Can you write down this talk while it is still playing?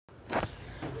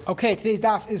Okay, today's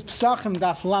daf is Pesachim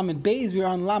daf Lamed Beis. We are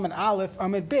on Lamed Aleph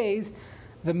Amid Beis,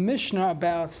 the Mishnah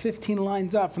about 15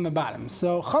 lines up from the bottom.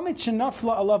 So chametz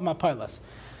shenafla alav mapilas.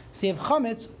 So you have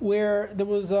chametz where there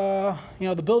was the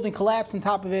building collapsed on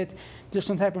top of it. There's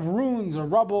some type of ruins or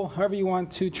rubble, however you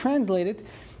want to translate it,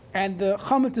 and the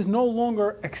chametz is no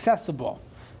longer accessible.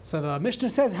 So the Mishnah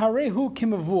says harehu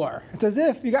kimavur. It's as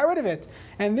if you got rid of it,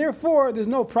 and therefore there's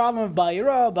no problem of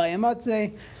bayira,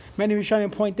 bayamatze. Many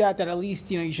Rishonim point out that at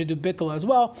least you should do bittul as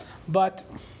well, but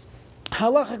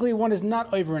halachically one is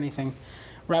not over anything.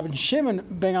 Rabbi Shimon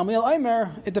ben Gamliel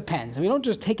Omer, it depends. We don't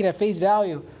just take it at face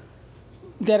value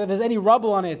that if there's any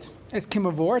rubble on it, it's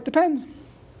kimavor. It depends.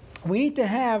 We need to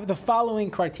have the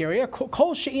following criteria: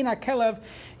 Kol she'in hakelev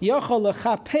yochol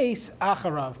lechapes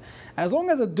acharav. As long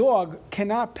as a dog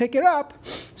cannot pick it up,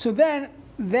 so then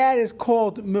that is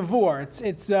called mavur.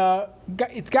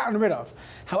 It's gotten rid of.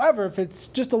 However, if it's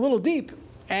just a little deep,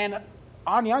 and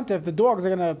on Yontif, the dogs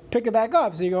are going to pick it back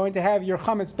up, so you're going to have your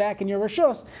chametz back in your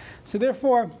rishus. So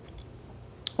therefore,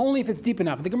 only if it's deep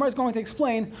enough. The Gemara is going to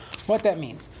explain what that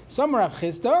means. Some Rav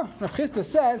Chisda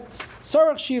says,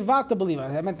 Sorach shivata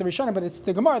believa. I meant the Rishonim, but it's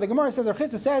the Gemara. The Gemara says, Rav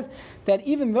Chisda says that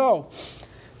even though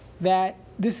that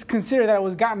this is considered that it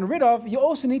was gotten rid of, you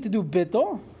also need to do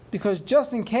bittul, because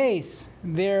just in case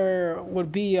there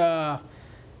would be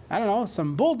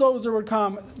some bulldozer would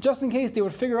come, just in case they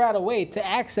would figure out a way to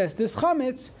access this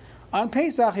chametz on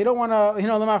Pesach. You don't want to,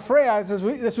 Lemafreya, it says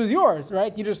this was yours,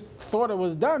 right? You just thought it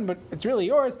was done, but it's really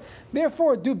yours.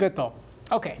 Therefore, do bittul.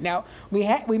 Okay, now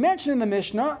we mentioned in the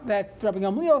Mishnah that Rabbi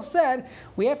Gamliel said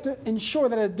we have to ensure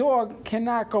that a dog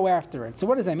cannot go after it. So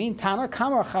what does that mean? Tana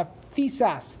kamar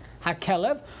chafisas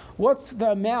hakelev. What's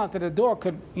the amount that a dog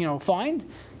could, find?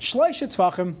 Shleisha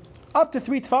tfachim, up to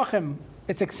 3 tfachim.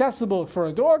 It's accessible for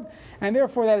a dog, and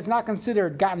therefore that is not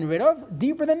considered gotten rid of.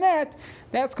 Deeper than that,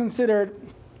 that's considered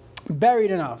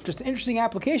buried enough. Just an interesting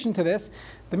application to this.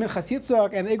 The Minchas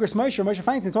Yitzchak and the Igros Moshe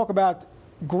Feinstein talk about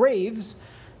graves,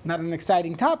 not an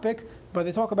exciting topic, but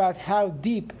they talk about how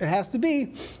deep it has to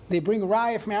be. They bring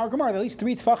raya from our Gemara, at least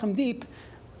 3 tfachim deep,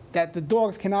 that the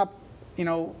dogs cannot,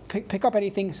 pick up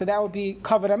anything, so that would be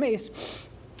covered ames.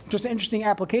 Just an interesting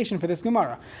application for this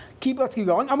Gemara. Let's keep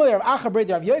going.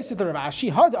 Shmuel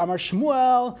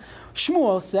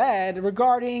said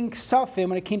regarding Ksafim,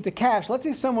 when it came to cash, let's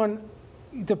say someone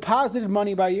deposited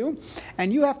money by you,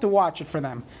 and you have to watch it for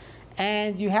them,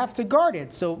 and you have to guard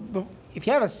it. So if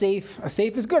you have a safe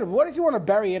is good. But what if you want to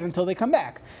bury it until they come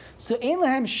back? So ein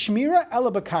lehem shmira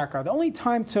ela b'karka.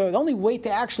 The only way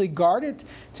to actually guard it,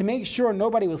 to make sure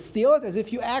nobody will steal it, is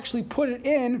if you actually put it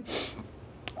in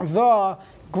the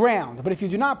ground. But if you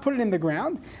do not put it in the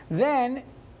ground, then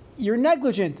you're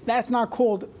negligent. That's not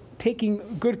called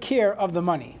taking good care of the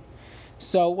money.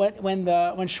 So when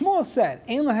Shmuel said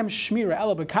ein lehem shmira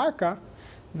ela b'karka,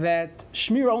 that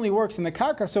shmira only works in the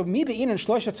karka, so mi be'in and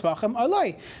shlosha tvachim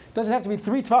aloi. Doesn't have to be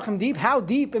 3 tvachim deep. How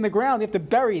deep in the ground you have to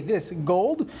bury this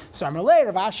gold? So Amalei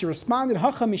Rav Ashi responded,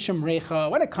 hacha misham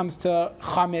recha. When it comes to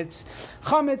chametz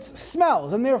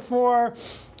smells, and therefore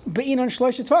be'in and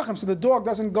shlosha tvachim, so the dog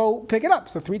doesn't go pick it up.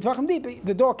 So 3 tvachim deep,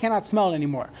 the dog cannot smell it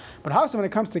anymore. But also when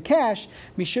it comes to cash,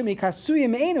 mishum ikasuya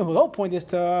me'enu, the whole point is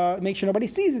to make sure nobody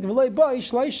sees it. V'loi bai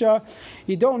shleisha,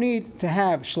 you don't need to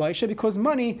have shleisha because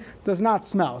money does not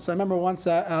smell. So I remember once,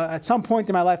 at some point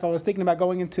in my life, I was thinking about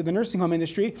going into the nursing home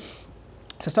industry.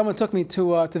 So someone took me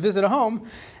to visit a home,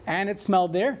 and it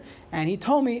smelled there, and he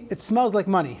told me it smells like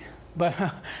money.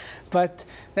 But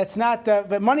that's not.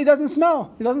 But money doesn't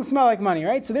smell. It doesn't smell like money,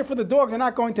 right? So therefore, the dogs are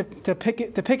not going to pick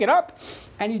it up,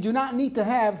 and you do not need to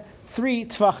have 3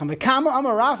 tvachim. The Kama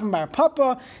Amar Rav from Bar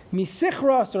Papa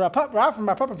Misichra. So Rav from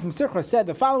Bar Papa from Sichra said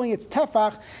the following: it's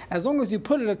tefach. As long as you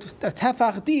put it a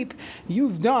tefach deep,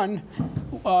 you've done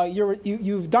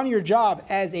your job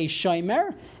as a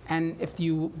shomer. And if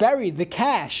you bury the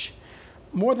cash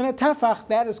more than a tefach,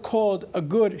 that is called a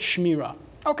good shmira.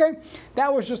 Okay,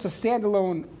 that was just a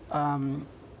standalone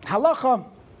halacha.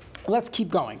 Let's keep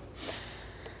going.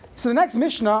 So the next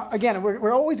Mishnah, again,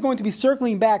 we're always going to be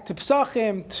circling back to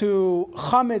Pesachim, to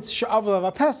Chametz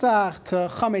She'avlav Pesach, to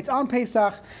Chametz on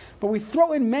Pesach, but we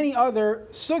throw in many other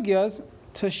sugyas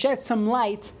to shed some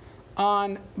light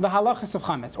on the halachas of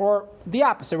Chametz, or the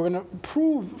opposite. We're going to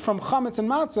prove from Chametz and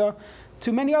Matzah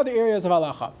to many other areas of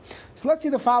halacha. So let's see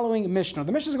the following Mishnah.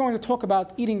 The Mishnah is going to talk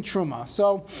about eating truma.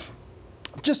 So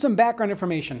just some background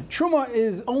information. Truma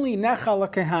is only necha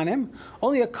l'kehanim.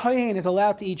 Only a kohen is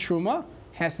allowed to eat truma.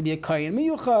 Has to be a kohen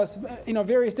miyuchas.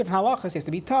 Various different halachas. Has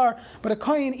to be tar, but a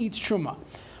kohen eats truma.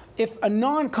 If a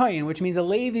non-kohen, which means a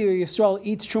Levi or Yisrael,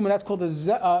 eats truma, that's called a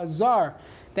zar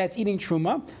that's eating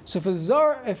truma. So if a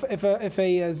zar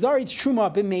eats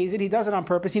truma b'mezid, he does it on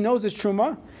purpose. He knows it's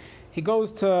truma. He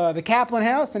goes to the Kaplan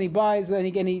house and he buys and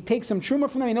he takes some truma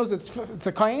from them. He knows it's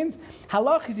the Kayan's.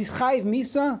 Halach is chayiv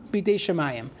misa b'dei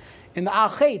shemayim. In the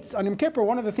Al-Chetz on Yom Kippur,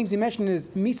 one of the things we mentioned is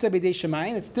misa b'dei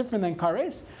shemayim. It's different than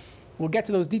kares. We'll get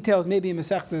to those details maybe in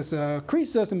Masechtas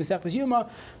Krisas and Masechtas Yuma.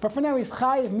 But for now, he's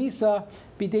chayiv misa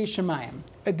b'dei shemayim.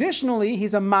 Additionally,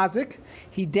 he's a mazik.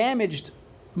 He damaged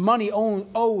money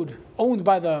owned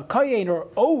by the Kayin or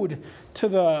owed to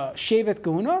the Shevet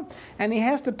Kahuna, and he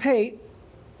has to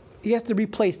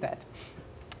replace that.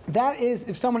 That is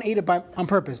if someone ate it on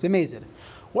purpose, b'mezid.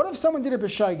 What if someone did it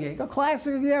b'shaygeg? A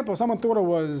classic example, someone thought it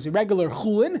was regular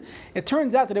chulin. It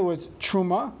turns out that it was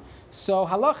truma. So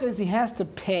halach is he has to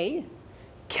pay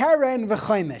karen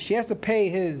v'chaymesh. He has to pay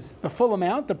the full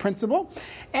amount, the principal,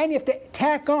 and you have to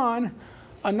tack on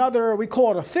another, we call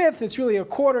it a fifth, it's really a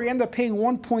quarter. You end up paying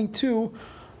 1.2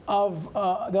 of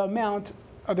the amount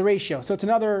of the ratio. So it's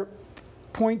another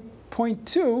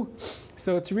 0.2.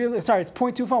 So it's really, it's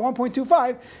 0.25,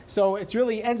 1.25. So it's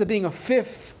really ends up being a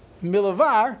fifth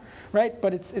milivar, right?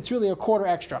 But it's really a quarter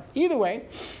extra. Either way,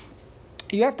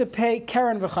 you have to pay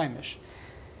karen v'chaymish.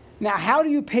 Now, how do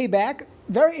you pay back?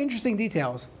 Very interesting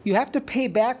details. You have to pay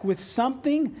back with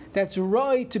something that's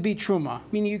right to be truma,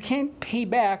 meaning you can't pay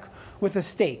back with a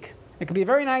steak. It could be a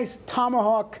very nice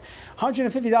tomahawk,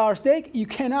 $150 steak. You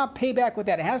cannot pay back with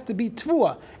that. It has to be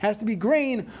tvua. It has to be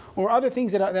grain or other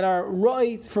things that are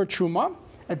right for truma.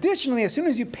 Additionally, as soon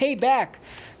as you pay back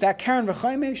that karen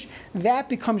v'chaymish, that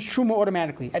becomes truma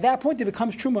automatically. At that point, it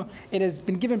becomes truma. It has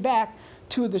been given back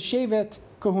to the shevet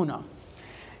kahuna.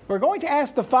 We're going to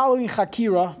ask the following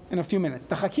chakira in a few minutes.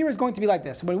 The chakira is going to be like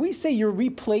this. When we say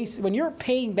when you're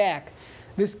paying back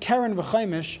this karen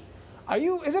v'chaymish,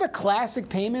 is it a classic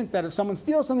payment that if someone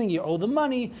steals something, you owe the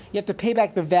money, you have to pay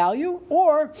back the value?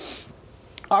 Or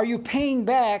are you paying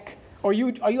back, or are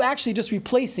you actually just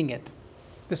replacing it?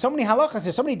 There's so many halachas,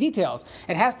 there's so many details.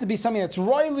 It has to be something that's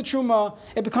royal truma,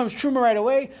 it becomes truma right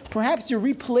away. Perhaps you're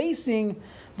replacing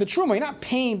the truma. You're not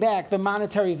paying back the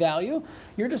monetary value,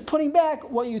 you're just putting back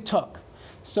what you took.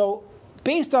 So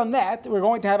based on that, we're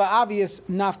going to have an obvious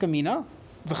nafkamina,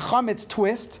 the chametz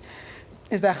twist,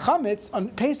 is that chametz on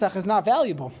Pesach is not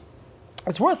valuable.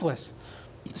 It's worthless.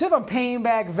 So if I'm paying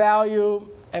back value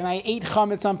and I ate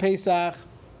chametz on Pesach,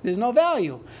 there's no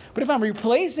value. But if I'm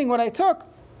replacing what I took,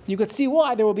 you could see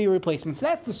why there will be replacements.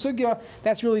 That's the sugya.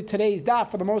 That's really today's daf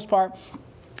for the most part.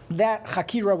 That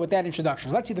chakira with that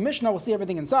introduction. Let's see the Mishnah. We'll see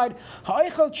everything inside.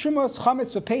 Ha'eichel truma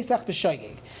chametz v'Pesach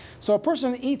b'shogeg. So a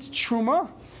person eats truma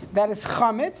that is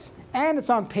chametz and it's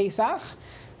on Pesach.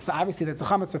 So obviously that's a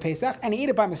chametz v'Pesach, and he ate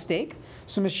it by mistake.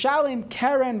 So mishalim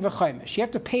karen v'chaymish. You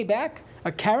have to pay back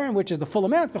a karen, which is the full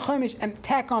amount, v'chaymish, and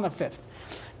tack on a fifth.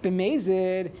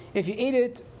 B'mezid, if you ate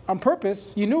it on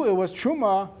purpose, you knew it was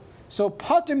truma, so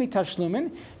pater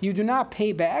mitashlumin, you do not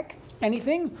pay back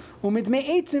anything. Umidmei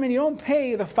eitzim, and you don't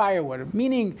pay the firewood.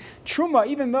 Meaning truma,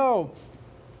 even though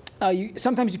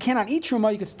sometimes you cannot eat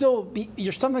truma,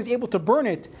 you're sometimes able to burn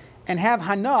it and have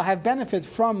have benefit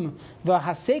from the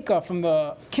haseka, from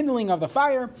the kindling of the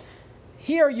fire.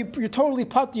 Here, you're totally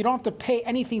put. You don't have to pay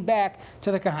anything back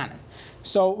to the kahanim.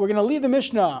 So we're going to leave the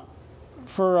Mishnah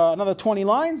for another 20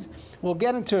 lines. We'll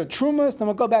get into Trumas, then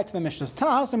we'll go back to the Mishnah. So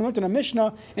Tana Hasan, we learned in a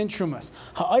Mishnah in Trumas.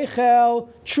 Ha'eichel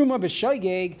truma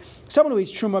b'shoigeg. Someone who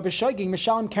eats truma b'shoigeg,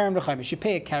 mishalim karen v'chaymish. You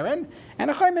pay a karen and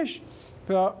a chaymish,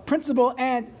 the principal,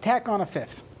 and tack on a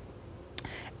fifth.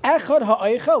 Echad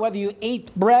ha'eichel, whether you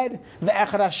ate bread, the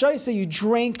echad ha'shoyse, you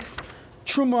drank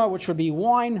truma, which would be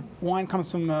wine. Wine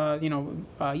comes from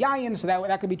yayin, so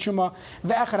that could be truma.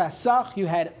 Ve'echad asach, you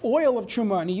had oil of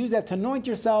truma, and you use that to anoint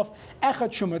yourself. Echad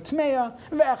truma tmeya,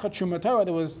 ve'echad truma torah.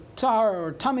 There was tahar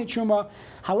or tami truma.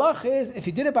 Halach is if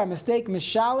you did it by mistake,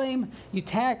 mishalim,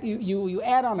 you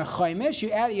add on a chaymish.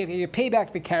 You pay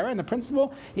back the kara and the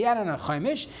principal. You add on a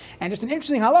chaymish, and just an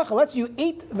interesting halacha lets you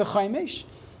eat the chaymish.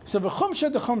 So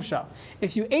v'chumsha de chumsha.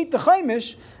 If you ate the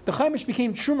chaymish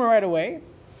became truma right away.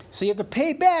 So you have to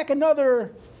pay back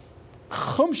another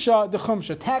chumsha de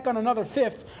chumsha, tack on another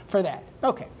fifth for that.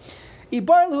 Okay.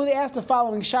 Ibarlu, they asked the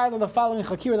following shayla, the following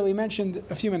chakira that we mentioned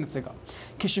a few minutes ago.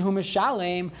 Kishahu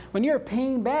mishalem, when you're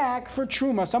paying back for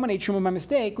truma, someone ate truma by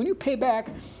mistake, when you pay back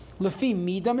lefi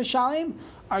mida mishalem,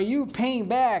 are you paying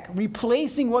back,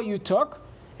 replacing what you took?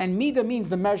 And mida means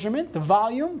the measurement, the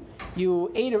volume.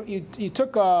 You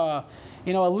took a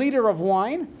liter of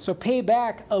wine, so pay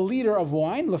back a liter of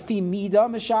wine, lefi mida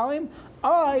mishalim,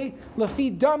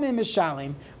 lefi damim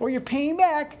mishalim, or you're paying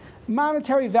back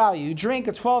monetary value. You drank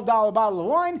a $12 bottle of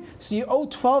wine, so you owe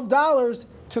 $12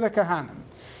 to the kahanim.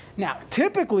 Now,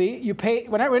 typically, you pay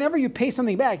whenever you pay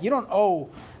something back, you don't owe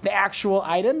the actual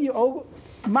item. You owe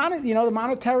the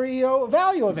monetary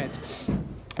value of it.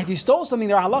 If you stole something,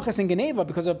 there are halachas in Geneva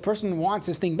because a person wants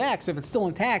his thing back. So if it's still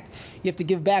intact, you have to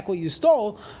give back what you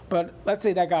stole. But let's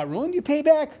say that got ruined, you pay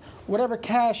back whatever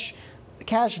cash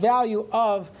value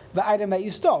of the item that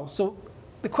you stole. So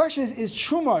the question is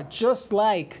Truma just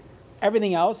like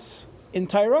everything else in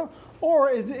Torah? Or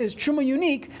is Truma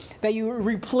unique that you're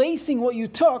replacing what you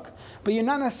took, but you're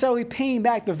not necessarily paying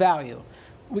back the value?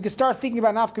 We could start thinking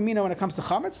about nafka mina when it comes to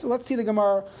chametz. So let's see the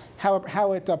Gemara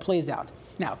how it plays out.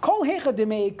 Now, kol hecha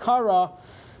demei kara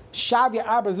shavya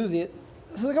arba zuzi.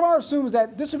 So the Gemara assumes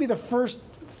that this would be the first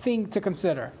thing to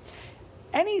consider.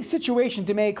 Any situation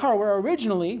demei kara where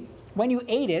originally when you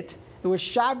ate it, it was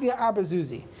shavya arba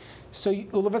zuzi. So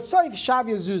ulevasayif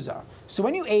shavya zuza. So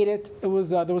when you ate it, there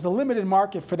was a limited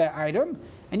market for that item,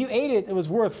 and you ate it, it was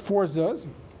worth 4 zuz.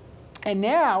 And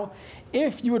now,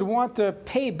 if you would want to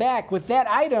pay back with that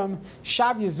item,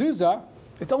 shavya zuza,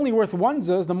 it's only worth 1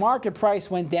 zuz. The market price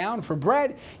went down for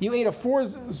bread. You ate a 4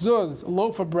 zuz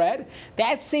loaf of bread.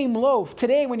 That same loaf,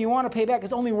 today when you want to pay back,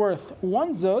 is only worth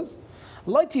 1 zuz.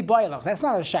 Loiti bailach, that's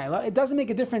not a shaila. It doesn't make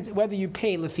a difference whether you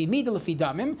pay lefi mida lefi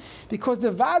damim, because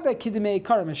the vada kidmei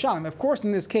karam mishalim. Of course,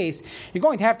 in this case, you're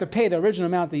going to have to pay the original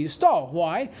amount that you stole.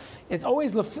 Why? It's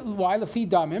always why lefi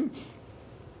damim.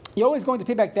 You're always going to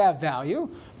pay back that value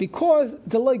because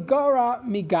the legara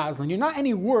mi gazlan. You're not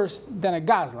any worse than a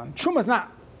gazlan. Truma is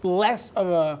not less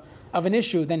of an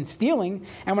issue than stealing.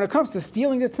 And when it comes to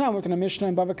stealing the Tanam, within a Mishnah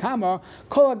in Bava Kama,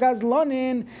 kol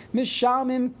gazlanin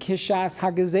mishalmim kishas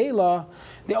hagazela.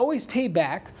 They always pay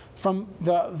back from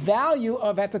the value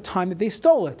of at the time that they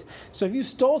stole it. So if you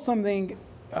stole something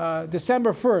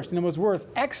December 1st and it was worth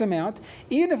X amount,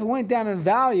 even if it went down in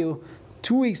value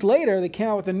 2 weeks later, they came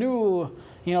out with a new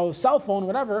cell phone,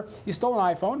 whatever, you stole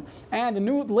an iPhone, and the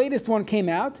latest one came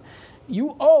out,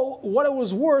 you owe what it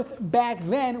was worth back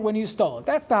then when you stole it.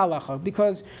 That's the halacha,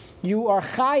 because you are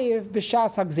chayiv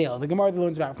b'shas hagzel. The Gemara that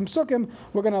learns about from Sukkim,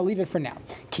 we're going to leave it for now.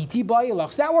 Kiti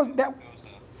ba'yilach. So that wasn't that.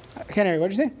 I can't hear you. What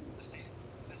did you say? The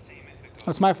same if it goes Oh,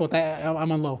 it's my fault.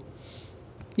 I'm on low.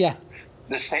 Yeah.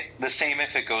 The same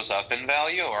if it goes up in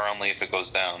value, or only if it goes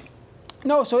down?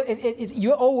 No, so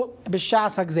you owe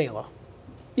b'shas hagzela,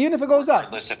 even if it goes up.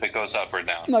 Regardless if it goes up or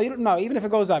down. No, you don't. No, even if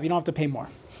it goes up, you don't have to pay more.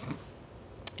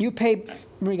 You pay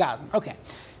rigazin. Okay.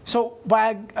 So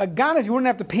by a ganav, you wouldn't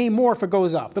have to pay more if it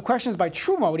goes up. The question is by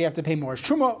truma, would you have to pay more? Is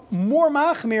truma more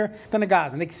machmir than a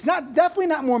gazan? It's definitely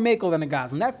not more makel than a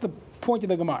gazan. That's the point of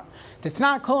the Gemara. It's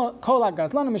not kol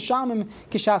gazlan mishamim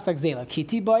kishas agzela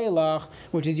kiti ba'ilach,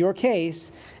 which is your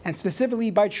case, and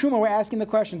specifically by truma, we're asking the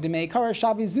question: Demeikara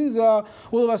shavi zuza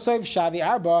ulvasoiv shavi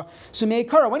arba. So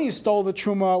meikara, when you stole the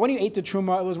truma, when you ate the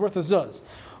truma, it was worth a zuz.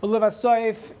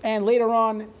 Ulvasoiv, and later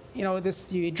on,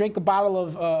 you drink a bottle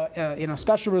of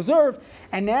special reserve,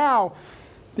 and now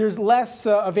there's less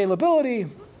availability,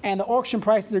 and the auction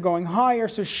prices are going higher.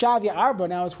 So Shavya Arba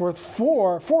now is worth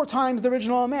four times the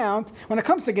original amount. When it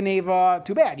comes to Geneva,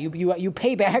 too bad. You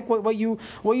pay back what you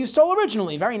stole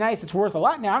originally. Very nice. It's worth a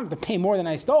lot now. I don't have to pay more than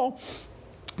I stole,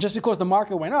 just because the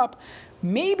market went up.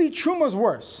 Maybe Truma's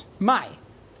worse.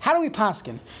 How do we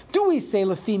paskin? Do we say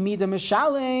lefi mida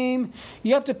mishalem?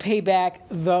 You have to pay back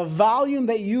the volume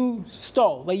that you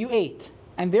stole, that you ate,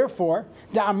 and therefore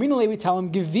the amrinale we tell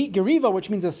him geriva,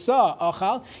 which means a sa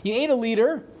achal. You ate a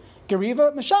liter,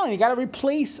 geriva mishalem. You got to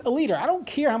replace a liter. I don't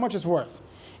care how much it's worth.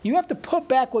 You have to put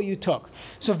back what you took.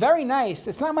 So very nice.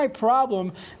 It's not my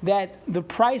problem that the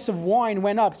price of wine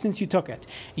went up since you took it.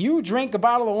 You drank a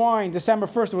bottle of wine December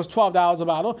 1st, it was $12 a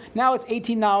bottle. Now it's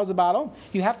 $18 a bottle.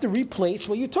 You have to replace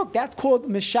what you took. That's called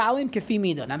mishalim kefi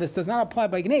mida. Now this does not apply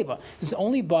by Gneva. This is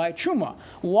only by Truma.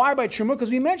 Why by Truma?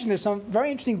 Because we mentioned there's some very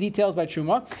interesting details by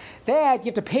Truma that you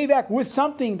have to pay back with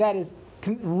something that is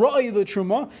the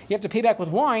truma. You have to pay back with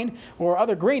wine or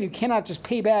other grain. You cannot just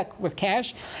pay back with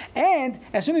cash. And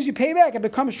as soon as you pay back, it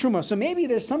becomes truma. So maybe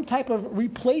there's some type of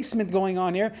replacement going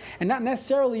on here, and not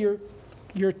necessarily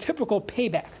your typical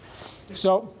payback.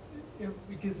 So,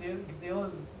 Gazela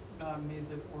is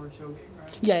mezid or shogeg,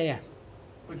 right? Yeah.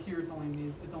 But here it's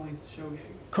only shogeg.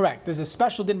 Correct. There's a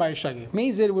special din by a shogeg.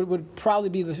 Mezid would probably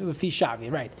be the fi shavi,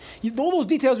 right? All those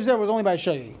details we said was only by a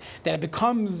shogeg. That it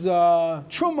becomes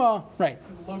truma, right?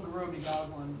 Because lo garobi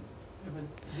gazlan, if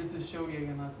this is shogeg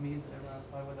and that's mezid,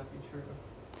 why would that be true?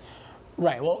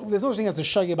 Right. Well, there's no such thing as a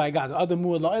shogeg by gazlan. Other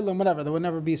muad la'ilam, whatever. There would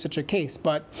never be such a case.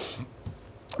 But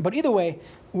either way,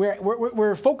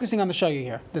 we're focusing on the shogeg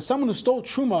here. There's someone who stole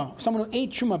truma, someone who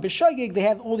ate truma b'shogeg. They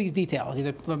have all these details,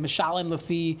 either mishalim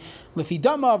lefi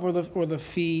damav or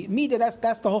lefi mida.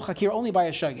 That's the whole chakira only by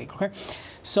a shogeg. Okay,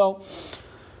 so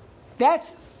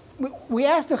we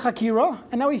asked the chakira,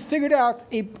 and now we figured out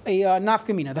a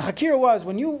nafkamina. The chakira was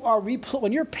when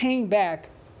you're paying back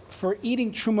for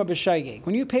eating truma b'shogeg.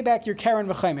 When you pay back your karen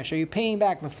v'chaimish, are you paying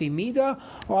back lefi mida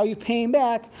or are you paying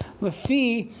back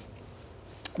lefi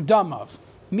damav?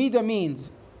 Mida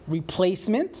means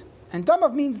replacement, and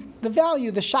damav means the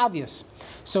value, the shavius.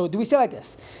 So do we say like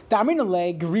this? Replace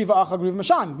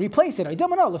it.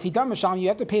 You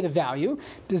have to pay the value.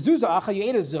 The zuzah acha, you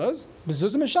ate a zuz.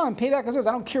 Bezuzah masham, pay back a zuz.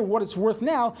 I don't care what it's worth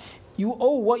now. You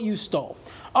owe what you stole.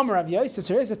 Amar Rav Yosef,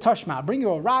 so here's a tashma. Bring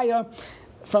you a raya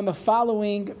from the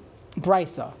following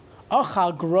brisa.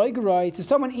 Achal groi groi. So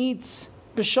someone eats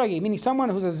b'shogeg, meaning someone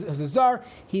who's a zar,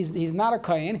 he's not a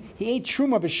kohen, he ate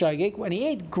truma b'shogeg, when he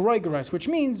ate groigeros, which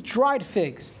means dried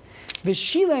figs.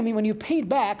 V'shilem, when you paid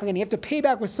back, again, you have to pay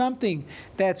back with something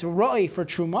that's roi for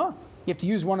truma. You have to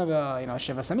use one of the,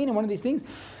 sheva samin, one of these things,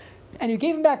 and you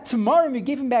gave him back tamarim, you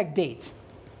gave him back dates.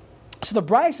 So the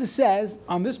brisa says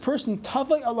on this person,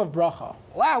 tavai alav bracha.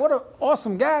 Wow, what an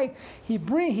awesome guy! He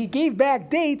gave back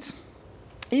dates,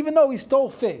 even though he stole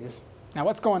figs. Now,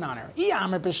 what's going on here? If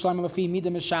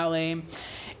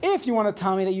you want to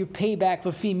tell me that you pay back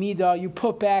lefi mida, you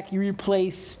put back, you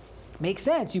replace, makes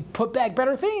sense. You put back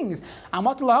better things. You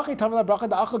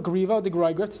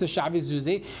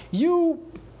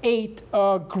ate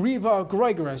a griva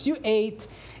groigeros. You ate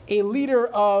a liter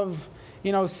of,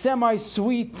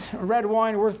 semi-sweet red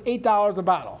wine worth $8 a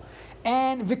bottle.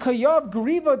 And v'kayav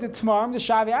griva de tamarim de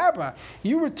shavi arba.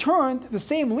 You returned the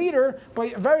same liter,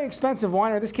 but a very expensive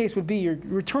wine, or this case would be you're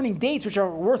returning dates which are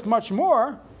worth much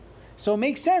more. So it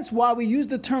makes sense why we use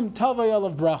the term tavayel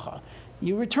of bracha.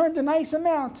 You returned a nice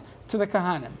amount to the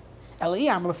kahanim.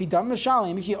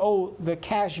 If you owe the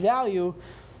cash value,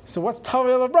 so what's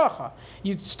tavayel of bracha?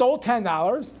 You stole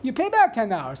 $10, you pay back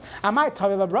 $10. Amai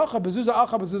tavayel of bracha bezuzah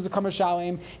acha bezuzah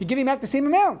kamashalim. You're giving back the same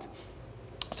amount.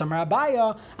 So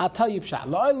Rabaya, I'll tell you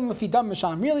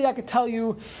pshat. Really, I could tell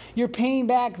you, you're paying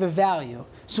back the value.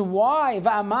 So why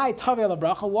va'amai tavel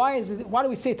bracha? Why do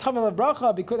we say tavel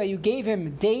bracha? Because that you gave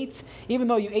him dates, even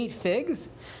though you ate figs.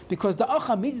 Because the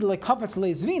acha midle kavatz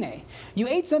leizvine. You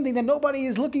ate something that nobody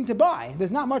is looking to buy. There's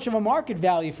not much of a market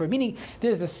value for it. Meaning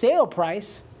there's a sale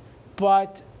price,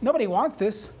 but nobody wants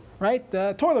this. Right?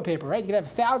 Toilet paper. Right? You could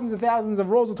have thousands and thousands of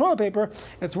rolls of toilet paper.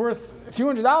 It's worth a few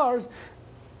 $100s.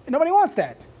 Nobody wants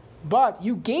that. But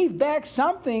you gave back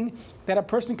something that a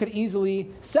person could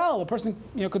easily sell. A person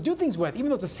could do things with, even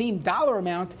though it's the same dollar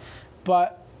amount,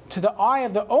 but to the eye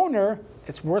of the owner,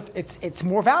 it's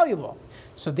more valuable.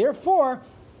 So therefore,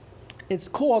 it's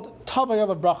called tavayel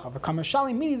of bracha.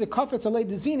 V'kamashali midi the kafetz alei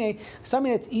dezvine,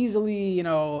 something that's easily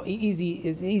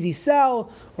easy sell,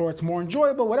 or it's more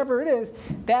enjoyable, whatever it is.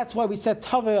 That's why we said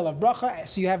tavayel of bracha.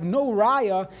 So you have no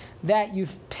raya that you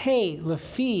pay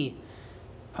lefi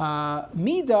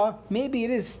mida, maybe it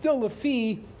is still a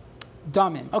fee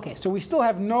damim. Okay, so we still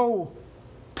have no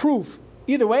proof.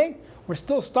 Either way, we're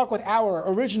still stuck with our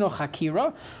original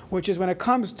chakira, which is when it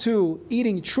comes to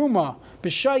eating truma,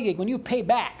 b'shogeg, when you pay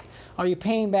back, are you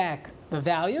paying back the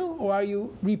value or are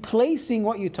you replacing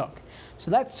what you took?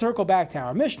 So let's circle back to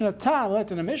our Mishnah.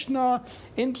 Learned in the Mishnah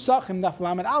in Psachim Daf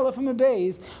Lamed Aleph and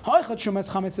Beis. Ha'ichat trumas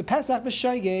chametz b'Pesach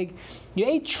b'shogeg. You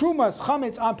ate trumas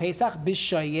chametz on Pesach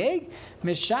b'shogeg.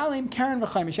 Mishalim karen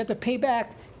v'chaimish. You have to pay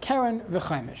back karen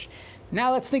v'chaimish.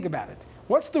 Now let's think about it.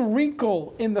 What's the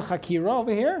wrinkle in the chakira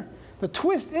over here? The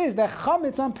twist is that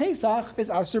chametz on Pesach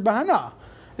is asur b'hana.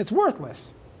 It's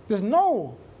worthless. There's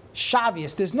no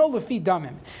shavius. There's no lefi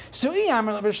damim. So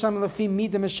if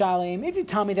you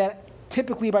tell me that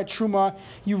typically by truma,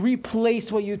 you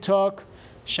replace what you took.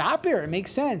 Shapir, it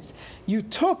makes sense. You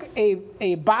took a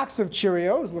box of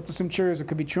Cheerios. Let's assume Cheerios, it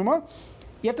could be truma.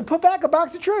 You have to put back a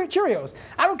box of Cheerios.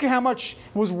 I don't care how much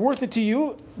was worth it to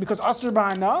you, because asur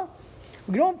b'hana,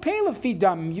 you don't pay lefi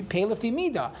dam, you pay lefi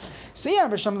mida. So yeah,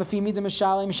 lefi mida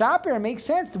mishalim shapir. It makes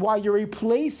sense why you're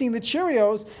replacing the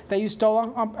Cheerios that you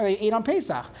stole ate on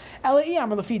Pesach.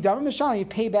 Lefi dam mishalim. You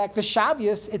pay back the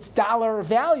shavius, its dollar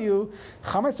value.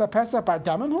 Chametz b'Pesach bar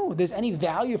damim hu. There's any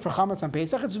value for chametz on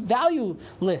Pesach? It's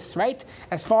valueless, right?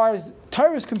 As far as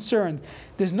Torah is concerned,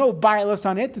 there's no bias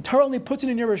on it. The Torah only puts it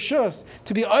in your rishus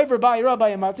to be over by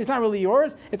Rabbi Yamatz. It's not really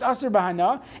yours. It's asur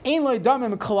b'hana. Ein lo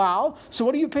damim klal. So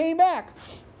what are you paying back?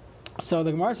 So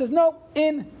the Gemara says, no,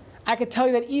 I could tell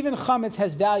you that even chametz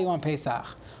has value on Pesach.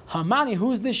 Hamani,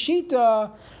 who's the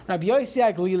shita? Rabbi Yossi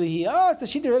Aglili, it's the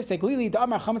Shita Rabbi Yossi Aglili, the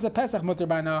Amar Chametz Pesach Mutter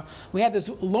B'Hana. We have this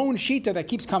lone Shita that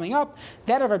keeps coming up,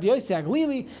 that of Rabbi Yossi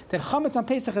Aglili, that Chametz on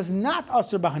Pesach is not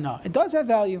Asur B'Hana. It does have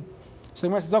value. So the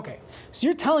Gemara says, okay, so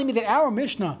you're telling me that our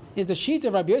Mishnah is the sheet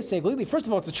of Rabbi Yossi Aglili. First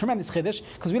of all, it's a tremendous chiddush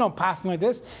because we don't pass like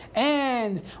this,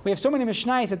 and we have so many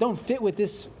Mishnayos that don't fit with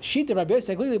this sheet of Rabbi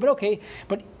Yossi Aglili. But okay,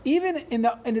 but even in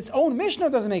its own Mishnah, it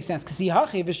doesn't make sense because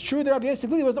if it's true that Rabbi Yossi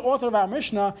Aglili was the author of our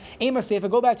Mishnah, Ema Sefer,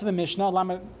 go back to the Mishnah,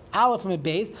 Lama Aleph from the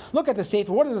base, look at the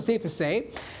Sefer. What does the Sefer say?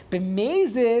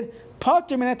 B'mezid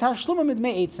pater min tashluma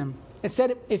midmei eitzim. It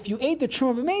said if you ate the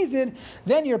truma b'mezid,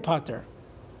 then you're pater.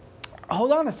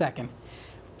 Hold on a second.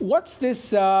 What's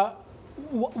this?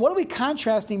 What are we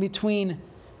contrasting between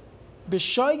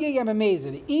b'shoigeg and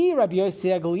b'mezid? Rabbi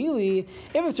Yossi Aglili.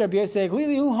 If it's Rabbi Yossi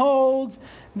Aglili who holds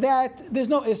that there's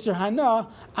no Isser Hana,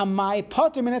 amai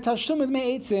pater min tashlum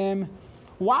midmei eitzim.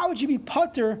 Why would you be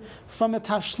pater from the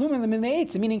tashlum and the midmei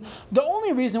eitzim? Meaning, the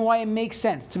only reason why it makes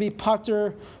sense to be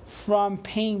pater from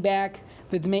paying back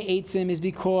the dmei eitzim is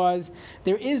because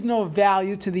there is no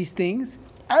value to these things.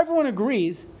 Everyone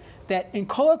agrees that in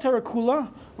Kol HaTorah Kula,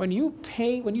 when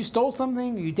you stole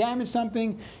something, you damaged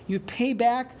something, you pay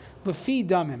back Lefi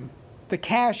Damim, the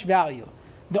cash value.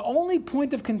 The only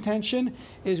point of contention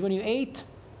is when you ate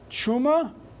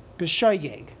Truma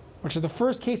B'Shoigeg, which is the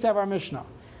first case of our Mishnah.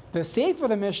 The Sefer of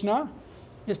the Mishnah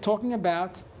is talking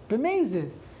about B'Mezid.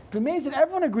 B'Mezid,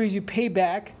 everyone agrees you pay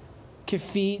back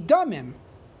Kefi Damim.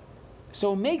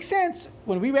 So it makes sense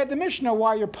when we read the Mishnah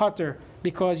why you're pater,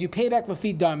 because you pay back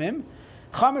Lefi Damim.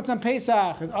 Chametz on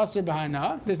Pesach is Asur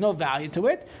B'Hana. There's no value to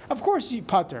it. Of course you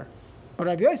pater. But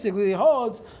Rabbi Yossi Aglili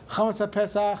holds Chametz on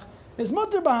Pesach is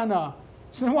Mutter B'Hana.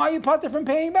 So then why are you pater from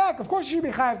paying back? Of course you should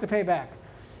be chayav to pay back.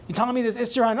 You're telling me there's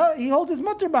Isser Hana? He holds his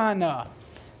Mutter B'Hana.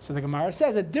 So the Gemara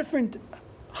says a different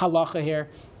halacha here.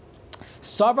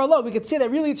 Savar lo, we could say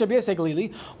that really it's Rabbi Yossi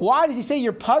Aglili. Why does he say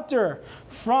you're pater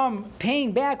from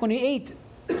paying back when you ate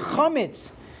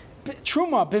chametz,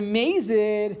 truma,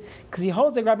 b'mezid? Because he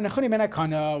holds like Rabbi Nechuni ben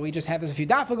Akana. We just had this a few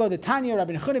daf ago. The Tanya,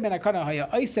 Rabbi Nechuni ben Akana, haya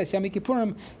oises yom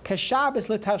kippurim kashabes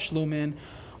letashlumin.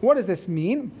 What does this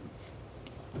mean?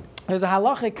 There's a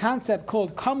halachic concept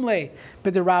called kamle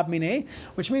b'derab mineh,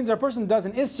 which means a person does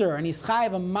an isser and he's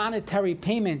chayiv a monetary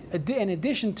payment in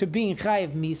addition to being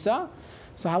chayiv misa.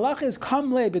 So halacha is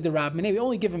kamle b'derab mineh. We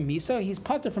only give him misa. He's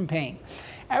pater from paying.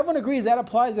 Everyone agrees that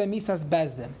applies to misas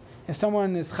bezdin. If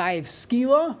someone is chayiv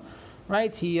skila,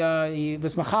 right? He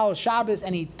was machal Shabbos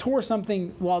and he tore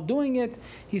something while doing it,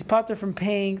 he's pater from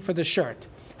paying for the shirt.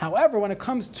 However, when it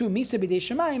comes to Misa B'dei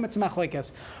Shemayim, it's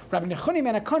machlokes. Rabbi Nechuni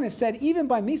ben Akana said, even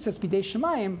by Misas B'dei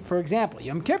Shemayim, for example,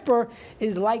 Yom Kippur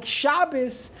is like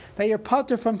Shabbos that you're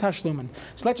pater from Tashlumin.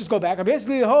 So let's just go back.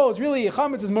 Basically, the whole is really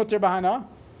Chametz is Mutter B'Hana.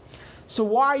 So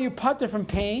why are you pater from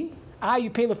paying?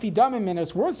 You pay Lefi Damim and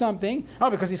it's worth something.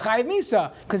 Oh, because he's Chayiv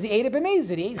Misa. Because he ate it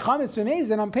B'mezid. He ate Chametz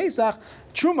B'mezid on Pesach.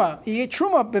 Truma. He ate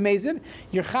Truma B'mezid.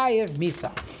 You're Chayiv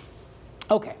Misa.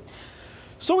 Okay.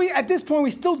 So at this point, we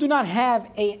still do not have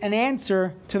an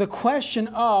answer to the question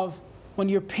of when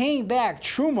you're paying back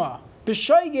Truma,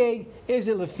 B'shoigeg, is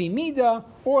it Lefi Mida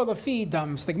or Lefi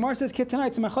Dam? So the Gemara says, Kitanai,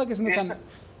 it's a machlokes in the Tanna.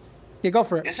 Yeah, go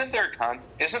for it. Isn't there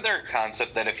a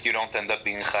concept that if you don't end up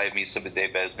being Chayiv Misa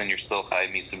B'dei Bezdin, you're still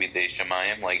Chayiv Misa B'dei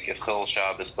Shemayim? Like if Chil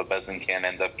Shabbos but Bezdin can't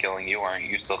end up killing you, aren't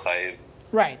you still Chayiv?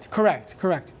 Right, correct.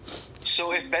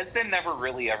 So if Bezdin never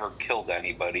really ever killed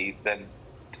anybody, then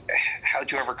how'd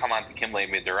you ever come on to Kimlei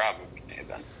Midrab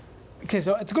then? Okay,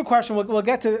 so it's a good question. We'll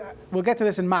get to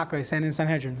this in Makkos and in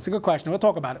Sanhedrin. It's a good question. We'll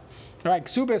talk about it. All right,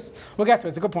 Ksubis, we'll get to it.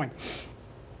 It's a good point.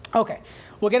 Okay,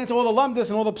 we'll get into all the lumdus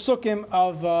and all the psukim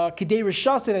of Kidei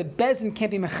Rishasa that Bezin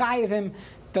can't be mechayiv him.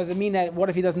 Doesn't mean that what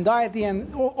if he doesn't die at the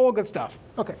end? All good stuff.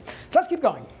 Okay, so let's keep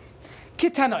going.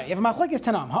 Kitanoi, if a machlek is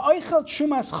tanam, ha'oichel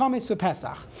trumas chametz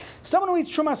b'Pesach. Someone who eats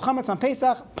trumas chametz on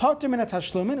Pesach, pater min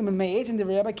hatashlumin and may eat in the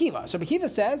Rabbi Akiva. So Rabbi Akiva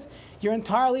says you're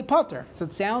entirely pater. So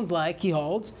it sounds like he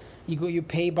holds you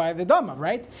pay by the dama,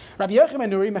 right? Rabbi Yochanan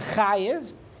Nuri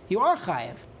mechayiv, you are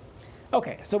chayiv.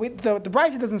 Okay, so the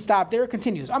brayta doesn't stop there; it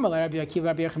continues. Amalei Rabbi Akiva,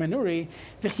 Rabbi Yochanan Nuri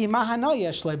v'chima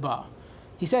hanayesh leba.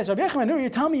 He says, Rabbi Yochanan Nuri, you're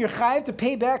telling me you're chayiv to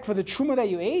pay back for the truma that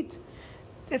you ate?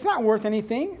 It's not worth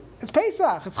anything. It's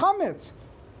Pesach. It's Chametz.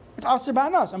 It's Asur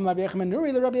B'Hanas. I'm Rabbi Yochanan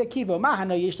Nuri, the Rabbi Akiva.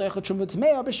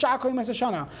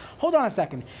 Hold on a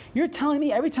second. You're telling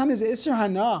me every time there's an Isser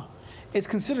Hana, it's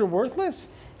considered worthless?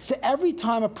 So every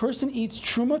time a person eats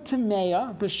Truma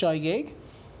Tameya B'Shoigeg,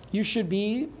 you should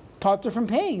be pater from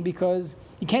paying because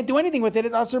you can't do anything with it.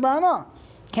 It's Asur B'Hana.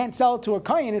 You can't sell it to a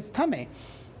Kayin. It's Tameh.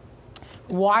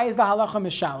 Why is the halacha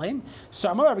mishalim?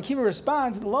 So Rabbi Akiva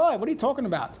responds, what are you talking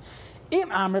about? Im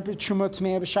amr b'truma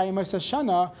tmeya b'shari Moshe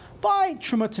Shana, by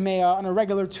truma tmeya on a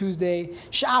regular Tuesday,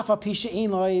 sha'afa pisha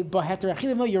ein loy b'heter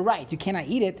achilim. No, you're right. You cannot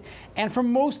eat it. And for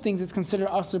most things, it's considered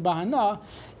asur bahana.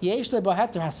 Yesh le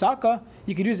b'heter hasaka.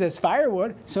 You could use it as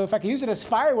firewood. So if I can use it as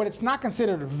firewood, it's not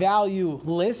considered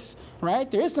valueless, right?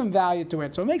 There is some value to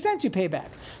it, so it makes sense you pay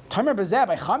back. Tamer b'zeh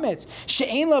by chametz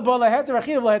she'ein la b'heter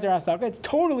achilim b'heter hasaka. It's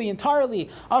totally, entirely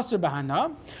asur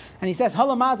bahana. And he says,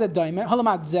 halamaz daima.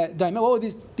 What would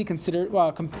this be considered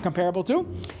comparable to?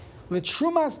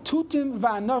 L'trumas tutim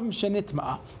va'anavim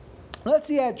shenitma. Let's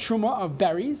say you had truma of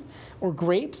berries or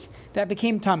grapes that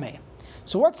became tameh.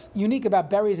 So what's unique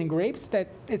about berries and grapes? That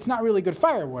it's not really good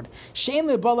firewood. She'en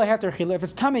le'bala heter chila. If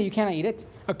it's tameh, you cannot eat it.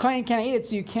 A kohen can't eat it,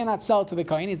 so you cannot sell it to the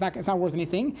kohen. It's not worth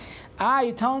anything.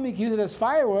 You're telling me you can use it as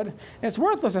firewood. It's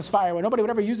worthless as firewood. Nobody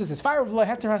would ever use this as firewood.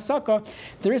 Heter hasaka.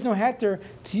 There is no heter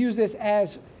to use this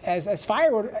as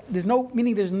firewood. There's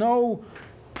no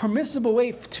permissible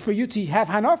way for you to have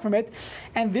hana from it,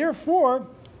 and therefore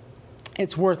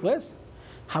it's worthless.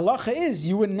 Halacha is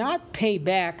you would not pay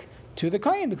back to the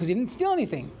kohen because you didn't steal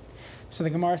anything. So the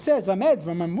Gemara says, "Vamed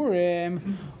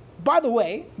v'mamurim." By the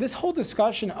way, this whole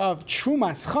discussion of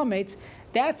trumas chametz,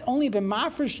 that's only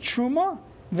b'mafresh truma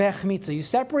v'chmitza. You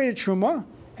separated truma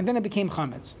and then it became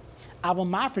chametz. Aval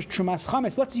mafresh trumas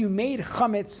chametz. Let's say you made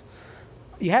chametz.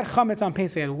 You had chametz on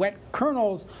Pesach, you had wet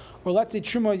kernels, or let's say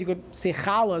truma, you could say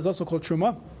challah is also called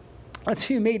truma. Let's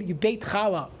say you baked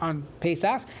challah on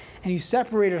Pesach, and you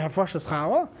separated hafrashas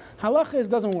challah. Halacha is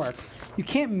doesn't work. You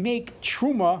can't make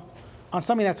truma on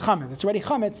something that's chametz. It's already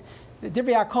chametz. The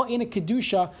divrei hakol in a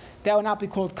kedusha, that would not be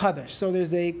called kaddish. So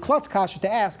there's a klutz kasha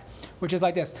to ask, which is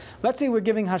like this. Let's say we're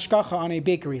giving hashgacha on a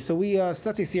bakery. So let's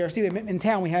say CRC, in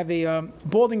town we have a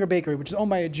Baldinger bakery, which is owned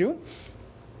by a Jew.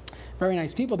 Very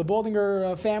nice people, the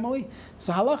Baldinger family.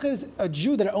 So halacha is a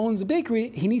Jew that owns a bakery,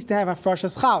 he needs to have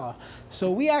hafrashas challah.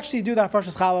 So we actually do the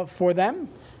hafrashas challah for them.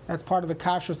 That's part of the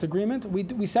kashrus agreement.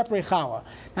 We separate challah.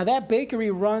 Now that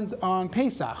bakery runs on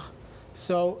Pesach.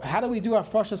 So how do we do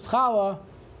hafrashas challah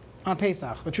on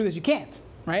Pesach? The truth is you can't,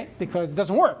 right? Because it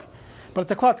doesn't work. But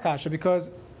it's a klutz kasha because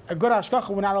a good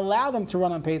hashgacha would not allow them to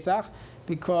run on Pesach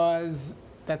because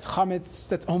that's chametz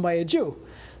that's owned by a Jew.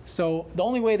 So the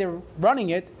only way they're running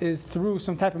it is through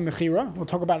some type of mechira. We'll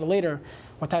talk about it later,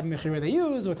 what type of mechira they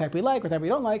use, what type we like, what type we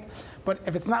don't like. But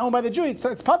if it's not owned by the Jew,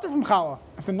 it's pater from challah.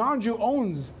 If the non-Jew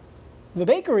owns the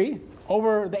bakery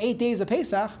over the 8 days of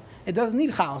Pesach, it doesn't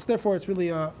need challah. Therefore, it's really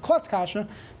a klutz kasha.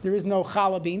 There is no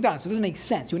challah being done. So it doesn't make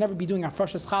sense. You would never be doing a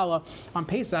freshest challah on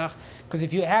Pesach, because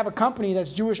if you have a company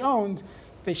that's Jewish owned,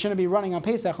 they shouldn't be running on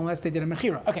Pesach unless they did a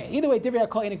mechira. Okay, either way, divrei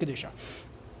hakol ein kedusha.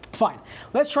 Fine.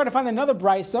 Let's try to find another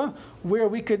brisa where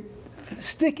we could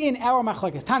stick in our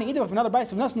machlekes. Tani, either with another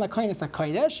brisa of nasan la kohen it's not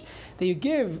kodesh, that you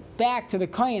give back to the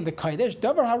kohen the kodesh.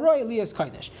 Davar haroy liyas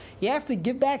kodesh. You have to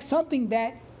give back something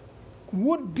that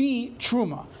would be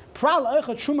truma. Pral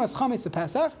oicha trumas chametz on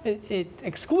Pesach. It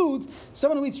excludes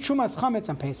someone who eats trumas chametz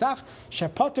on Pesach.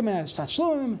 Shepater min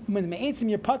tashlum when me'etzim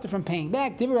your pater from paying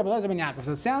back. Divrei Rabbi Elazar ben Yaakov.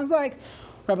 So it sounds like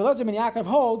Rabbi Elazar ben Yaakov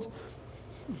holds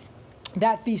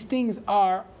that these things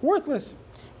are worthless.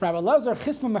 Rabbi Elazar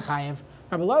Chisma Mechayev.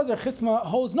 Rabbi Elazar Chisma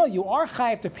holds, no, you are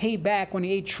chayev to pay back when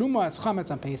you ate truma as chametz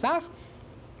on Pesach.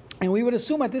 And we would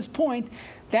assume at this point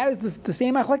that is the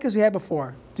same machlekes we had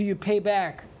before. Do you pay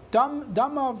back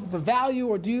dumb of the value,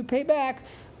 or do you pay back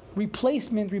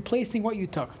replacing what you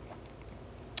took?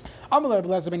 Amar Rabbi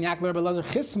Elazar ben Yaakov, Rabbi Elazar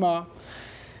Chisma.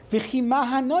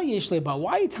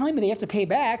 Why are you telling me they have to pay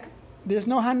back? There's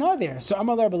no hana there. So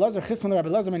Amar Rabbi Elazar Chisma, Rabbi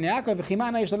Elazar ben Yaakov,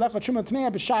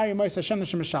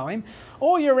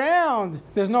 all year round,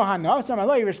 there's no hana. So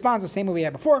Amar responds the same way we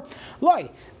had before.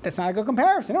 Loi, that's not a good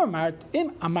comparison. You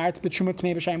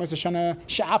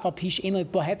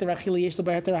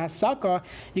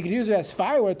could use it as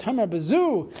firewood. Tamar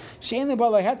bezu she'en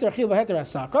lebal heter achil heter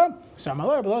hasaka. So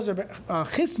Amar Rabbi Elazar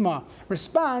Chisma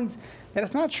responds that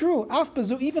it's not true. Af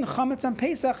bezu, even chametz on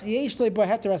Pesach, yesh le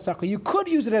b'heter hasaka. You could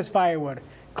use it as firewood.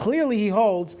 Clearly, he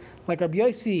holds, like Rabbi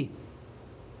Yossi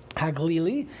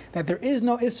Haglili, that there is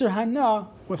no isur hana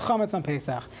with chametz on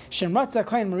Pesach. Shem ratzah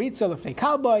kohen maritza lefnei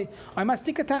kalboy. I must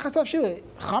take a tachas avshila.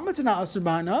 Chametz is not isur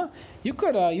b'hana. You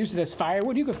could use it as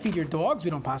firewood. You could feed your dogs. We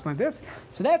don't pass like this.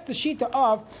 So that's the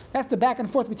shita that's the back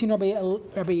and forth between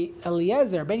Rabbi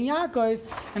Eliezer ben Yaakov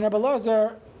and Rabbi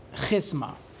Elazar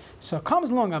Chisma. So comes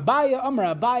along Abaya,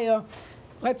 Amar Abaya.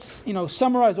 Let's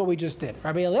summarize what we just did.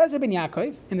 Rabbi Eliezer ben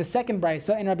Yaakov in the second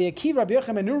brisa, and Rabbi Akiva, Rabbi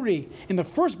Yochanan ben Nuri in the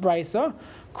first brisa,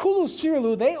 Kulu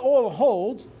Sirlu, they all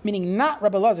hold, meaning not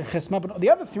Rabbi Eliezer Chisma, but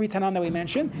the other three Tanan that we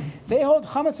mentioned, they hold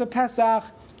Chametz Pesach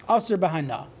Asur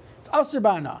B'Hana. It's Asur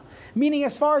ba'ana. Meaning,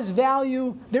 as far as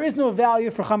value, there is no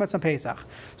value for chametz on Pesach.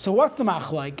 So what's the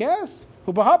machlokes?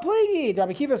 Ubaha pligi,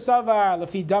 Rabbi Kiva savar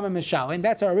lefi damim mishalim.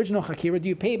 That's our original chakira. Do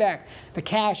you pay back the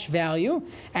cash value?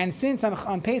 And since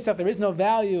on Pesach there is no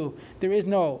value, there is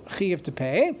no chiyuv to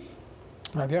pay.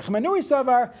 Rabbi Yochanan Nuri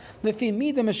savar lefi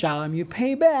mida mishalim. You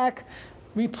pay back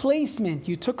replacement.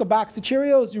 You took a box of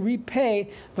Cheerios, you repay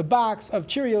the box of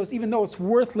Cheerios, even though it's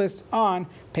worthless on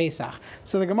Pesach.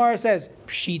 So the Gemara says,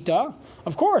 Pshita,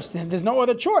 of course, there's no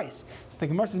other choice. So the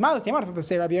Gemara says, Malach, I want to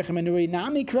say, Rabbi Yochanan Nuri,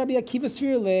 Nami Rabbi Akiva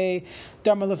Svirle,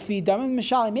 Damalafi, Daman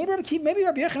Mishali. Maybe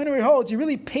Rabbi Yochanan Nuri holds, you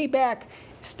really pay back,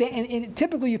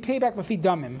 typically you pay back Lafi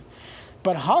Damim.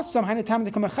 But Hassam,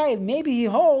 maybe he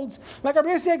holds like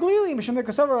Rabbi Yosef Glili,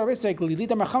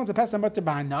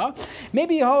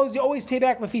 maybe he holds you always pay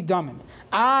back Lafi Damim.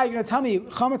 You're going to tell me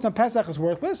Chametz on Pesach is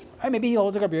worthless? Maybe he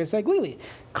holds like Rabbi Yosef Glili.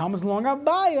 Comes along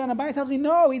Abaye, and Abaye tells you,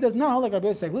 no, he does not hold like Rabbi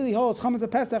Yosef Glili. He holds Chametz on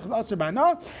Pesach is Asur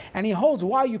ba'ana, and he holds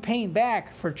why you paying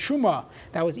back for Truma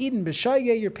that was eaten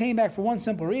b'shayge. You're paying back for one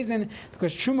simple reason,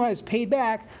 because Truma is paid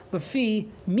back Lafi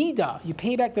Mida. You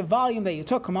pay back the volume that you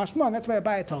took, Kamashma, and that's why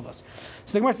Abaye told us.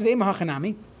 So the Gemara says, Ema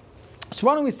hachanami. So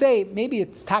why don't we say, maybe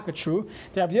it's taka true,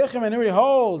 that Rabbi Yochanan Nuri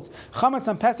holds Chametz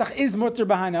on Pesach is mutter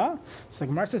bahana? So the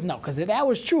Gemara says, no, because if that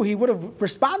was true, he would have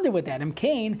responded with that. And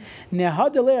Cain,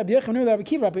 nehadale Rabbi Yochanan Nuri Rabbi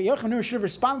Kiva. Rabbi Yochanan Nuri should have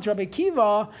responded to Rabbi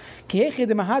Kiva, kehechid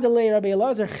mahadale Rabbi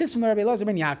Elazar chisma Rabbi Elazar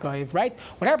ben Yaakov, right?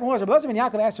 What happened was, Rabbi Elazar ben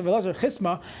Yaakov asked Rabbi Elazar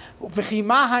chisma,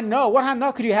 v'chima hana, what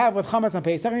hana could you have with Chametz on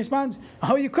Pesach? And he responds,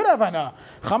 oh, you could have hana.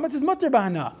 Chametz is mutter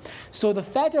bahana. So the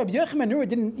fact that Rabbi Yochanan Nuri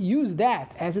didn't use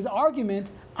that as his argument,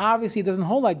 obviously, he doesn't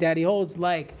hold like that. He holds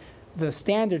like the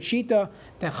standard shita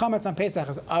that chametz on Pesach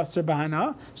is asur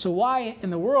bahana. So why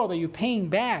in the world are you paying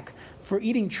back for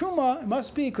eating truma? It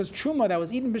must be because truma that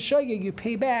was eaten b'shogeg, you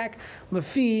pay back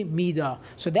lefi mida.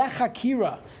 So that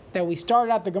chakira that we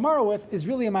started out the Gemara with is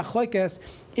really a machlokes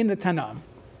in the Tanam.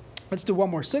 Let's do one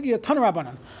more sugya.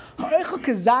 Tanarabanan. Ha'echel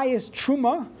kazayis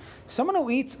truma. Someone who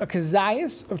eats a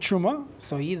kazayis of truma,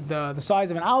 so you eat the size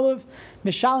of an olive,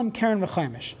 mishalim keren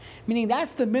v'chaimish, meaning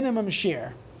that's the minimum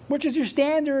shear, which is your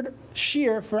standard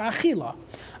shear for achila.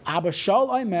 Abba shal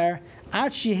omer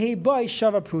ad shehei boy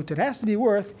shava pruta. It has to be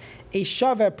worth a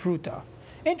shava pruta.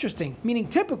 Interesting, meaning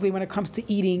typically when it comes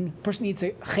to eating, a person eats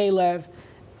a chaylev,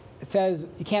 it says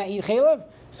you can't eat chaylev,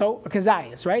 so a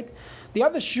kazayis, right? The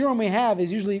other shiurim we have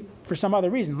is usually for some other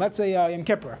reason. Let's say Yom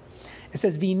Kippur. It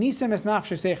says v'nisem es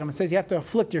nafshe seichem. It says you have to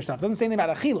afflict yourself. It doesn't say anything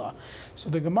about achila. So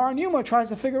the Gemara in Yuma tries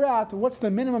to figure out what's the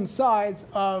minimum size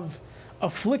of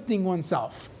afflicting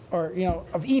oneself, or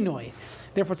of inui.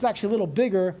 Therefore, it's actually a little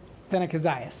bigger than a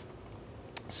kazayas.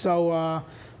 So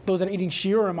those that are eating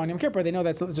shiurim on Yom Kippur, they know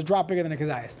it's a drop bigger than a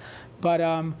kazayas. But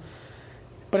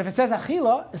if it says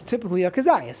achila, it's typically a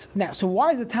kazayas. Now, so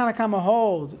why does the Tanakama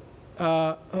hold?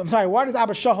 Why does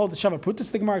Abba Shah hold the Shava Pruta?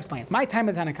 So the Gemara explains. My time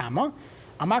in Tanakama.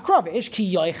 Amakrav ish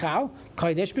ki yoichal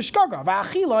kodesh b'shkaga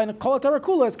va'achila and kol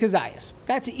tarakula is kazayas.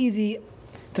 That's easy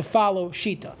to follow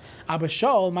shita. Abba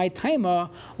Shaul, my taima,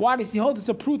 why does he hold this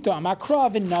a pruta?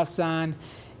 Amakrav in nasan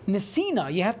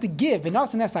nesina. You have to give. In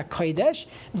nasan that's a kodesh.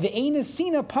 The ein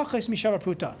nesina pachas mishava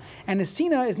pruta. And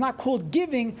nesina is not called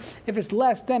giving if it's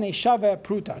less than a shava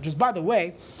pruta. Just by the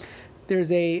way,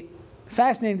 there's a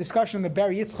fascinating discussion in the Bar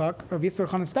Yitzchak or Yitzchak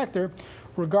Khan Inspector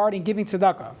regarding giving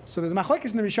tzedakah. So there's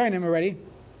machlekes in the Rishonim already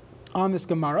on this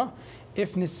Gemara.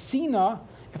 If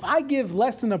I give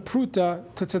less than a pruta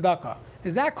to tzedakah,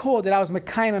 is that called that I was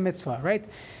mekayim a mitzvah, right?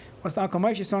 What's the Uncle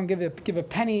Moshe song? Give a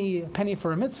penny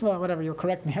for a mitzvah, whatever. You'll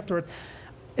correct me afterwards.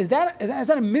 Is that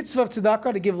a mitzvah of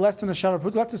tzedakah to give less than a shava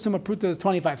pruta? Let's assume a pruta is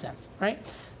 25 cents, right?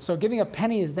 So giving a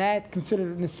penny, is that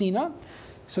considered nesina?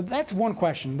 So that's one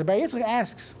question. The Bar Yitzchak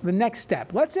asks the next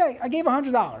step. Let's say I gave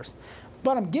 $100.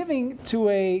 But I'm giving to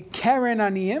a Karen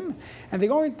Aniyim, and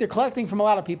they're collecting from a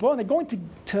lot of people, and they're going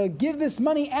to give this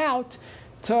money out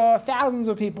to thousands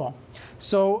of people.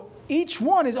 So each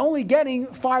one is only getting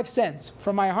 5 cents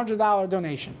from my $100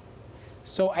 donation.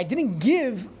 So I didn't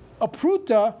give a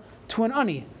pruta to an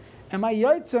ani. Am I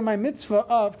yaitza my mitzvah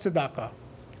of tzedakah?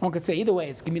 One could say either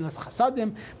way, it's gemilas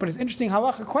chasadim, but it's an interesting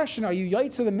halacha question. Are you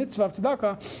yaitza the mitzvah of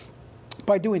tzedakah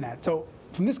by doing that? So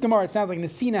from this Gemara, it sounds like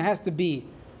nesina has to be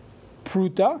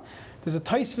pruta. There's a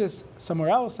Tosfos somewhere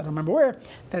else, I don't remember where,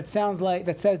 that says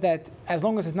that as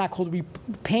long as it's not called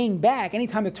paying back,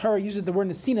 anytime the Torah uses the word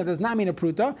nesina, does not mean a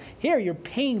pruta. Here, you're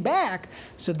paying back,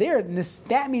 so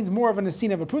that means more of a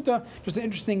nesina of a pruta. Just an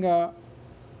interesting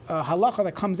halacha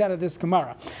that comes out of this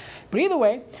Gemara. But either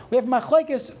way, we have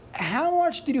machlekes. How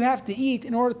much did you have to eat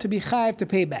in order to be chayiv to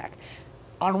pay back?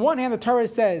 On one hand, the Torah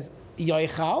says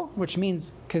yoichal, which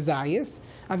means kazayis.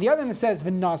 On the other hand, it says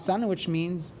v'nasan, which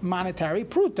means monetary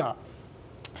pruta.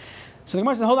 So the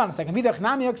Gemara says, hold on a second. It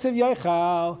says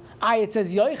yoichal,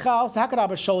 so how could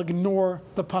Abba Shol ignore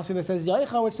the pasuk that says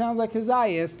yoichal, which sounds like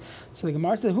kazayis? So the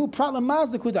Gemara says, who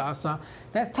pratlamaz kudasa?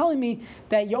 That's telling me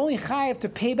that you only chayav to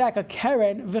pay back a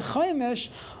keren v'chaymesh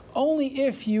only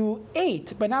if you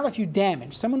ate, but not if you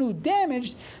damaged. Someone who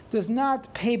damaged does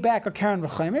not pay back a keren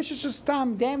v'chaymesh. It's just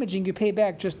damaging. You pay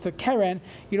back just the keren.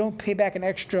 You don't pay back an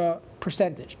extra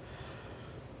percentage.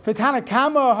 For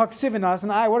Tanakama haksivinas,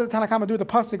 and what does Tanakama do with the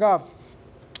pasuk of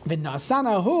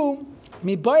v'nasana hu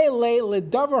mibayele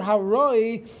ledavar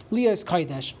haroi lias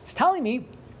kaidesh? It's telling me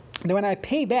that when I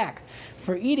pay back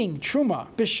for eating truma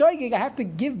b'shoigig, I have to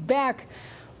give back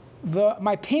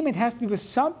my payment has to be with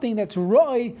something that's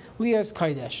roi lias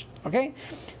kaidesh. Okay.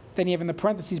 Then you have in the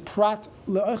parentheses prat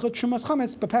le'ochel trumas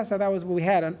chametz b'pesach. That was what we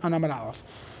had on Amud Aleph.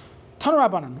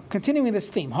 Tanurabanan, continuing this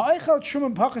theme. Ha'eichel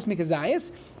truma pachas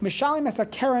mikazayis, mishalim as a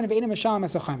keren v'eina mishalim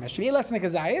as a chaimesh. If you eat less than a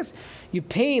kazayis, you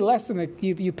pay less than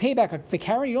you pay back the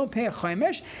keren. You don't pay a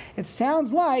chaimesh. It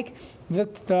sounds like the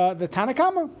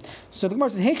Tanakama. So the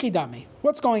Gemara says, Hechidami.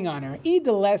 What's going on here? Eat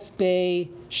the less be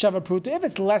shava pruta. If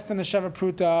it's less than a shava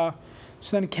pruta,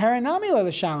 so then keren namila the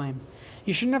shalim.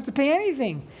 You shouldn't have to pay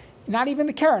anything, not even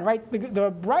the keren, right?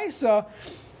 The brisa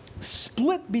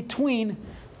split between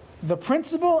the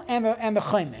principal and the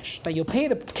chaimish. That you'll pay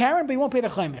the keren, but you won't pay the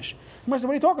chaimish. What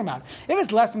are you talking about? If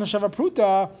it's less than a shava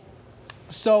pruta,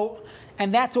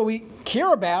 and that's what we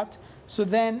care about, so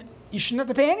then you shouldn't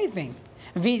have to pay anything.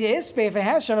 V'id ispe, if it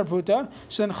has shava pruta,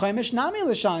 so then chaimish nami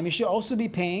l'shalim. You should also be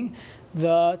paying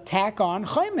the tack on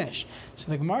chaimish.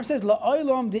 So the Gemara says,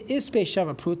 la'olam de ispe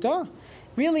shava pruta.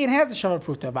 Really, it has a shava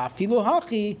pruta. Ba'afilu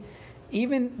hachi,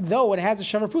 even though it has a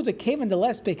shava pruta, kevan de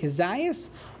lespe kazayis,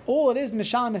 all it is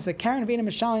mishalim es a keren v'eina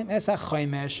mishalim es a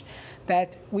chaimesh.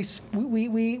 That we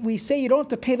say you don't have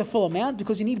to pay the full amount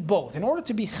because you need both. In order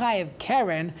to be chayav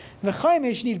keren the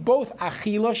chaimesh, you need both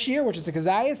achila shir, which is the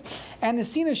kazayis, and the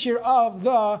sina shir of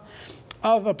a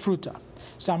pruta.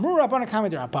 So Amru Rabbanan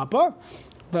Kamei Rav Papa.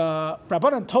 The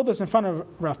Rabbanan told us in front of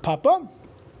Rav Papa.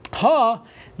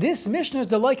 This Mishnah is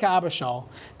the like Abba Shol.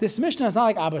 This Mishnah is not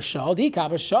like Abba Shol. The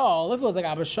Abba Shol. If it was like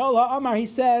Abba Shol, Amar, he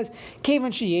says,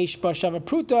 Kevan sheyesh ba shava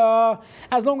pruta.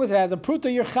 As long as it has a pruta,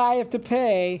 you're chayav to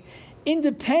pay,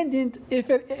 independent if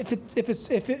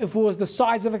it was the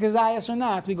size of a kazayas or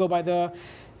not. We go by the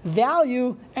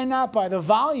value and not by the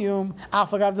volume.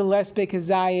 Afagav the less big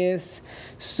kazayas.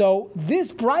 So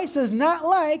this price is not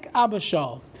like Abba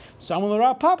Shol. So I'm going to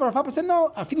Rav Papa said,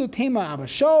 no, afilu tema Abba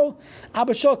Shol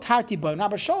tartiba. And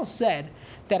Abba Shol said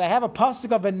that I have a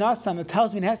pasuk of a nasan that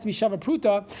tells me it has to be shava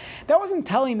pruta. That wasn't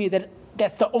telling me that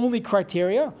that's the only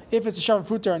criteria, if it's a shava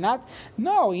pruta or not.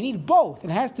 No, you need both. It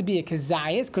has to be a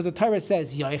kazayis, because the Torah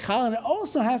says yoichal, and it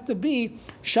also has to be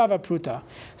shava pruta.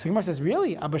 So Gemara says,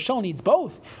 really? Abba Shol needs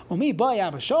both. Umi boy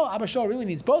Abba Shol really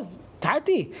needs both.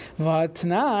 Tarti.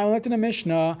 Vatna, I went to the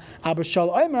Mishnah. Abba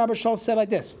Shol said like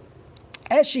this.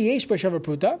 So you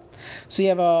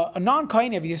have a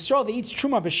non-kohen of Yisrael that eats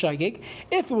truma b'shagig.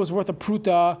 If it was worth a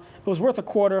pruta, it was worth a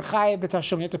quarter, chayav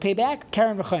b'tashlumin. You have to pay back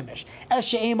keren v'chaimesh.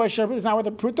 She'ein b'shavruta is not worth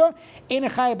a pruta, ein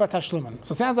chayav b'tashlumin.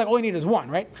 So it sounds like all you need is one,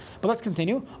 right? But let's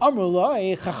continue. Amru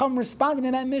lo, Chacham responded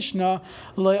in that Mishnah,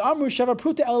 lo amru shava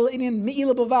pruta el inin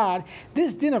meila b'vad.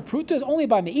 This din of pruta is only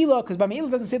by meila, because by meila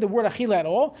doesn't say the word achila at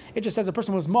all. It just says a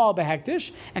person was mal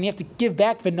behektish, and you have to give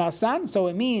back v'nasan, so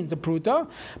it means a pruta.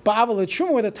 But aval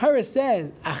truma, where the Torah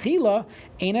says achila,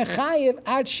 ein chayav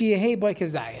ad sheyehei by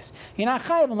kazayis. You're not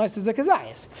chayav unless there's a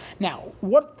kazayis. Now,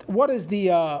 what is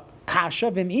the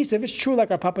kasha v'misa? If it's true,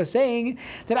 like our Papa is saying,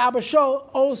 that Abba Shol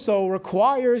also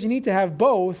requires you need to have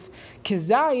both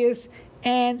kazayis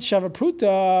and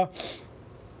shavapruta.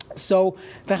 So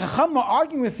the Chacham are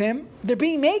arguing with him. They're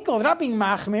being makel. They're not being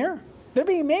machmir. They're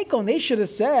being makel. And they should have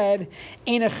said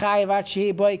ein chayav ad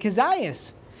sheyehei by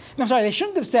kazayis. No, I'm sorry, they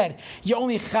shouldn't have said you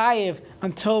only chayiv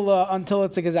until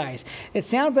it's a kazayis. It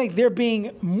sounds like they're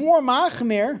being more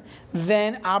machmir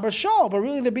than Abba Shol, but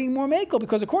really they're being more makel,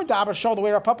 because according to Abba Shol, the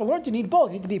way our Papa learned, you need both.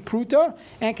 You need to be pruta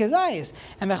and kazayis.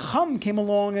 And the Chum came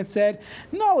along and said,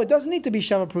 no, it doesn't need to be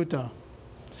shava pruta.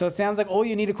 So it sounds like all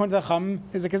you need according to the Chum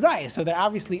is a kazayis. So they're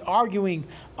obviously arguing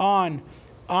on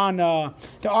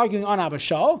Abba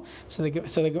Shol.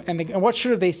 And what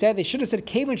should have they said? They should have said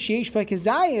Kevin Sheish by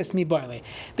Kazayas mi barley.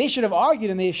 They should have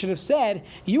argued, and they should have said,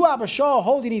 you Abba Shol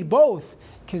hold you need both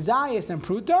Kazayas and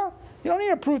Pruta. You don't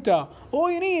need a Pruta. All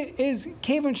you need is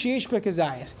Kevin Sheish by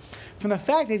Kazayas. From the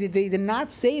fact that they did not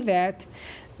say that,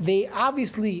 they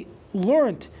obviously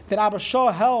learned that Abba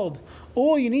Shol held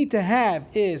all you need to have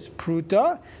is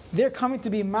Pruta. they're coming to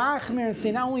be machmir and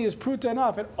say not only is pruta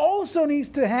enough, it also needs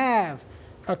to have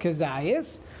a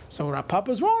kezayis. So Rav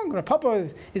Papa is wrong. Rav Papa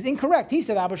is incorrect. He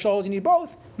said Abba Shol holds you need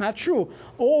both. Not true.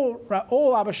 All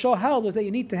Abba Shol held was that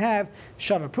you need to have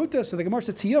shava pruta. So the Gemara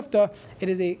says tiyufta. It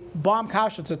is a bomb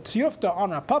kasha. It's a tiyufta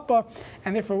on Rav Papa,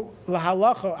 and therefore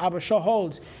lahalacha Abba Shol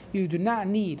holds you do not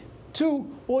need two.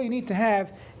 All you need to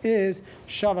have is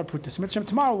shava pruta. So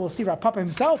tomorrow we'll see Rav Papa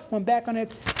himself went back on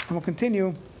it, and we'll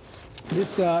continue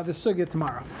this sugya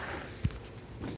tomorrow.